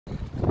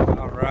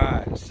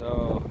Alright,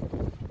 so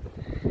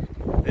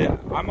yeah,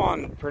 I'm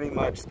on pretty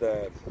much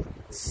the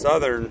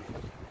southern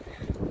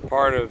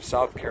part of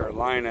South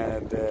Carolina.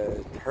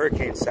 The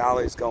Hurricane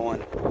Sally's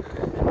going.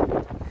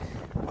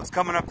 It's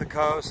coming up the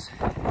coast.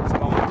 It's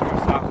going through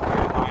South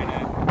Carolina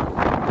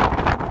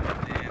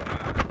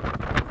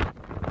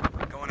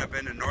and going up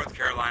into North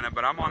Carolina.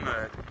 But I'm on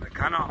the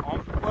kind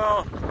of,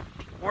 well,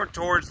 more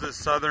towards the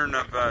southern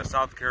of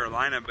South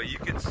Carolina. But you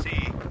can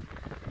see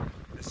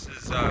this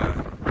is at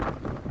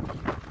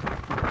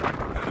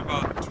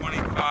about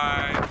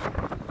 25,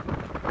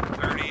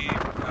 30,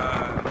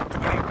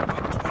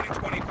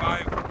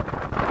 25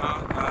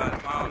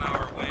 mile an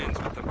hour winds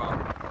with about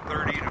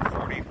 30 to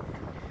 40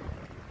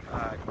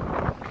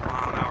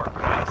 mile an hour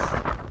gusts.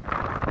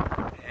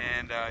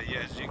 And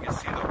yeah, as you can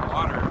see the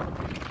water,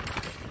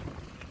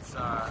 it's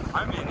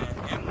I'm in an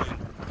inland,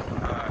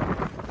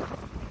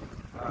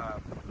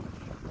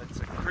 it's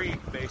a creek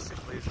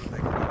basically is what they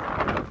call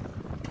it.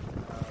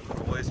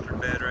 The oyster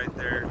bed right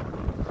there.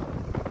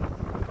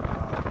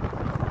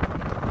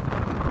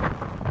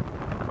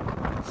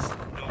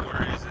 No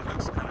worries, it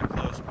looks kind of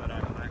close, but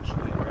I'm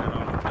actually right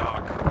on the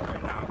dock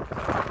right now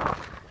because I don't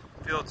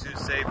feel too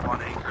safe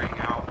on anchoring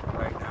out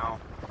right now.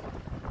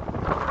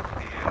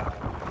 The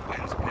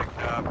wind's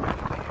picked up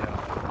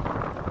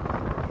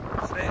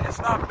and it's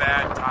not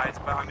bad tides,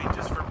 but I mean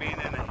just for being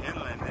in an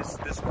inland,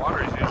 this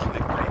water is usually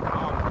pretty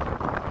calm.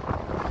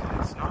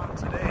 And it's not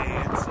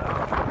today,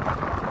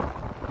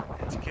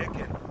 it's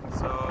kicking.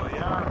 So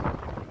yeah,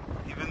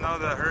 even though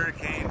the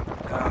hurricane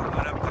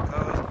went up the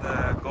coast,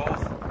 the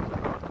Gulf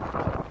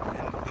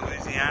in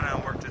Louisiana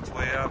and worked its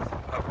way up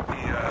the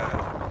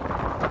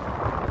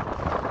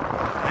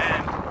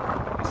land,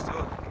 we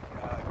still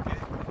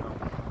get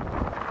a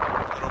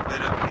little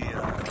bit of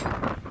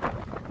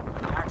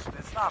the action.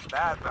 It's not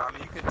bad, but I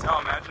mean you can tell.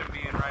 Imagine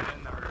being right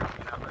in the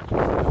hurricane. I've actually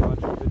seen a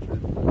bunch of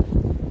pictures.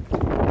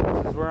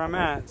 This is where I'm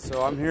at.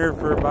 So I'm here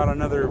for about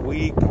another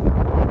week.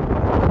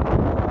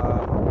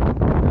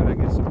 Gotta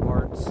get some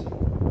parts.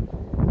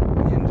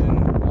 Engine,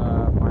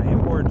 my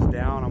inboard's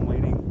down. I'm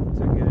waiting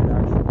to get it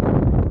actually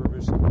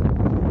refurbished.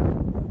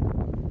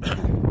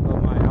 But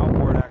my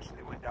outboard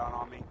actually went down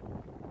on me,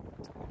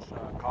 which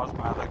caused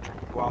my electric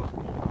to go out.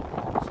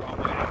 So I'm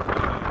waiting for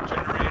the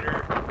generator.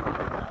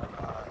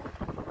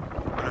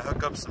 I'm gonna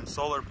hook up some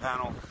solar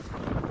panel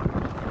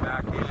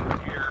back in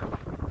here.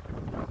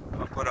 I'm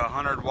gonna put a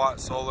 100-watt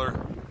solar,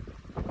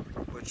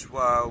 which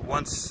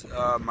once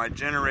my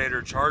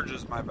generator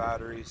charges my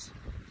batteries,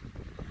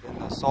 then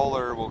the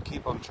solar will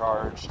keep them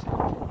charged. I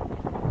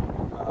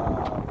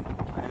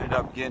ended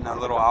up getting a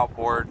little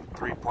outboard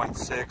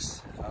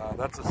 3.6.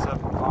 That's a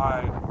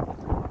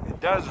 7.5. It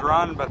does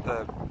run, but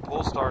the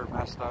pull start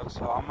messed up,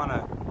 so I'm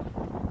gonna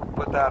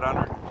put that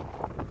under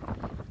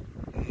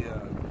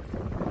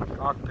the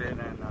cockpit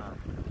and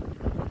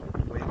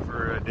wait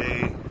for a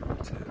day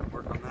to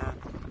work on that.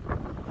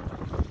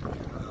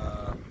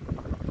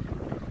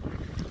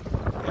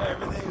 Yeah,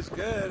 everything's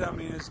good. I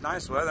mean, it's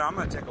nice weather. I'm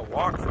gonna take a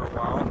walk for a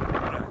while.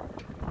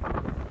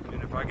 I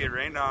mean, if I get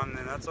rained on,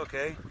 then that's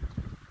okay.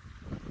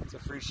 It's a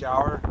free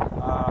shower.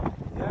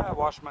 Yeah, I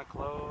washed my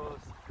clothes.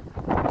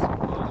 Some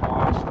clothes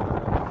washed.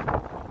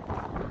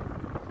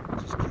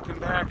 Just kicking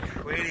back,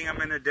 waiting.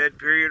 I'm in a dead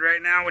period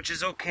right now, which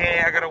is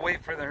okay. I gotta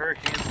wait for the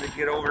hurricanes to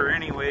get over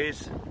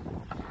anyways.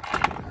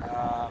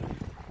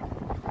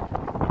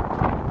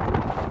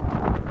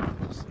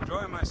 Just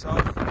enjoying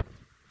myself.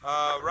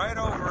 Right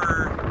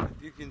over,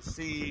 if you can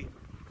see,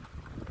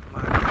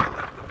 I'm gonna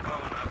lift the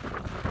phone up.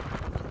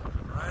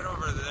 Right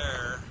over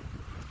there,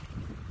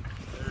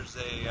 there's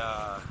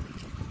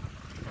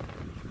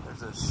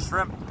a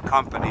shrimp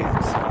company.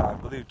 It's I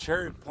believe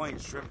Cherry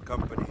Point Shrimp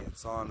Company.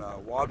 It's on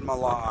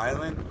Wadmalaw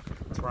Island.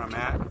 That's where I'm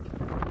at.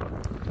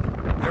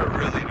 They're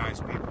really nice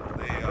people.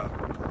 They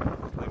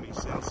let me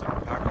send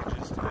some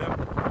packages to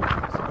them.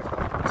 So I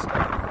got my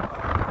stuff.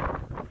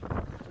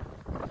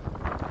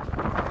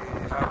 They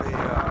have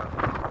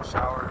a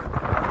shower.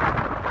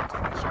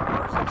 Taking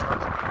showers and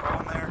charging my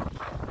phone there.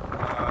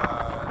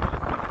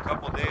 In a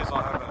couple days,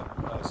 I'll have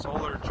a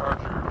solar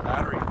charger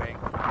battery bank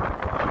for my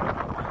phone and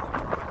all my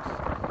electronics.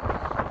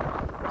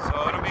 So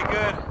it'll be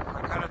good.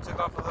 I kind of took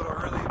off a little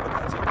early, but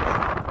that's okay.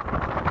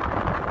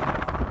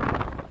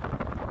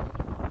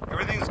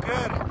 Everything's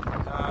good.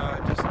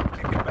 Just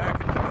kicking back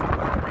and doing the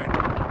weather right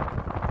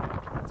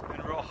now. It's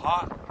been real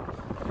hot,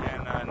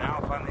 and now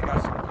I finally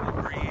got some cool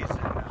breeze,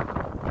 and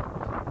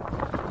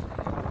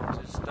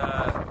just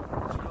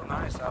it's real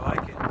nice. I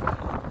like it.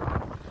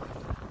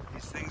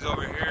 These things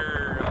over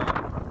here.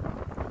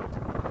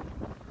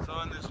 So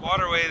in this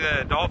waterway,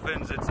 the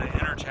dolphins, it's an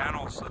inner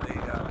channel, so they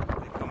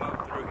come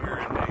up through here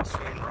and they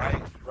swim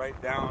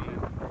right down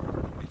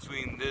in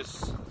between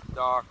this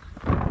dock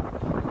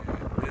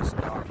and this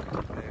dock.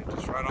 They're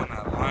just right on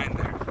that line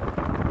there.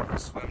 They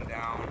swim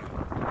down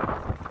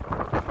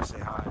and say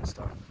hi and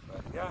stuff.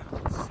 But yeah,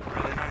 it's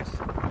really nice.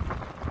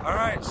 All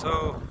right,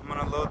 so I'm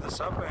gonna load this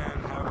up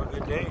and have a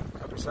good day.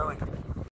 Happy selling.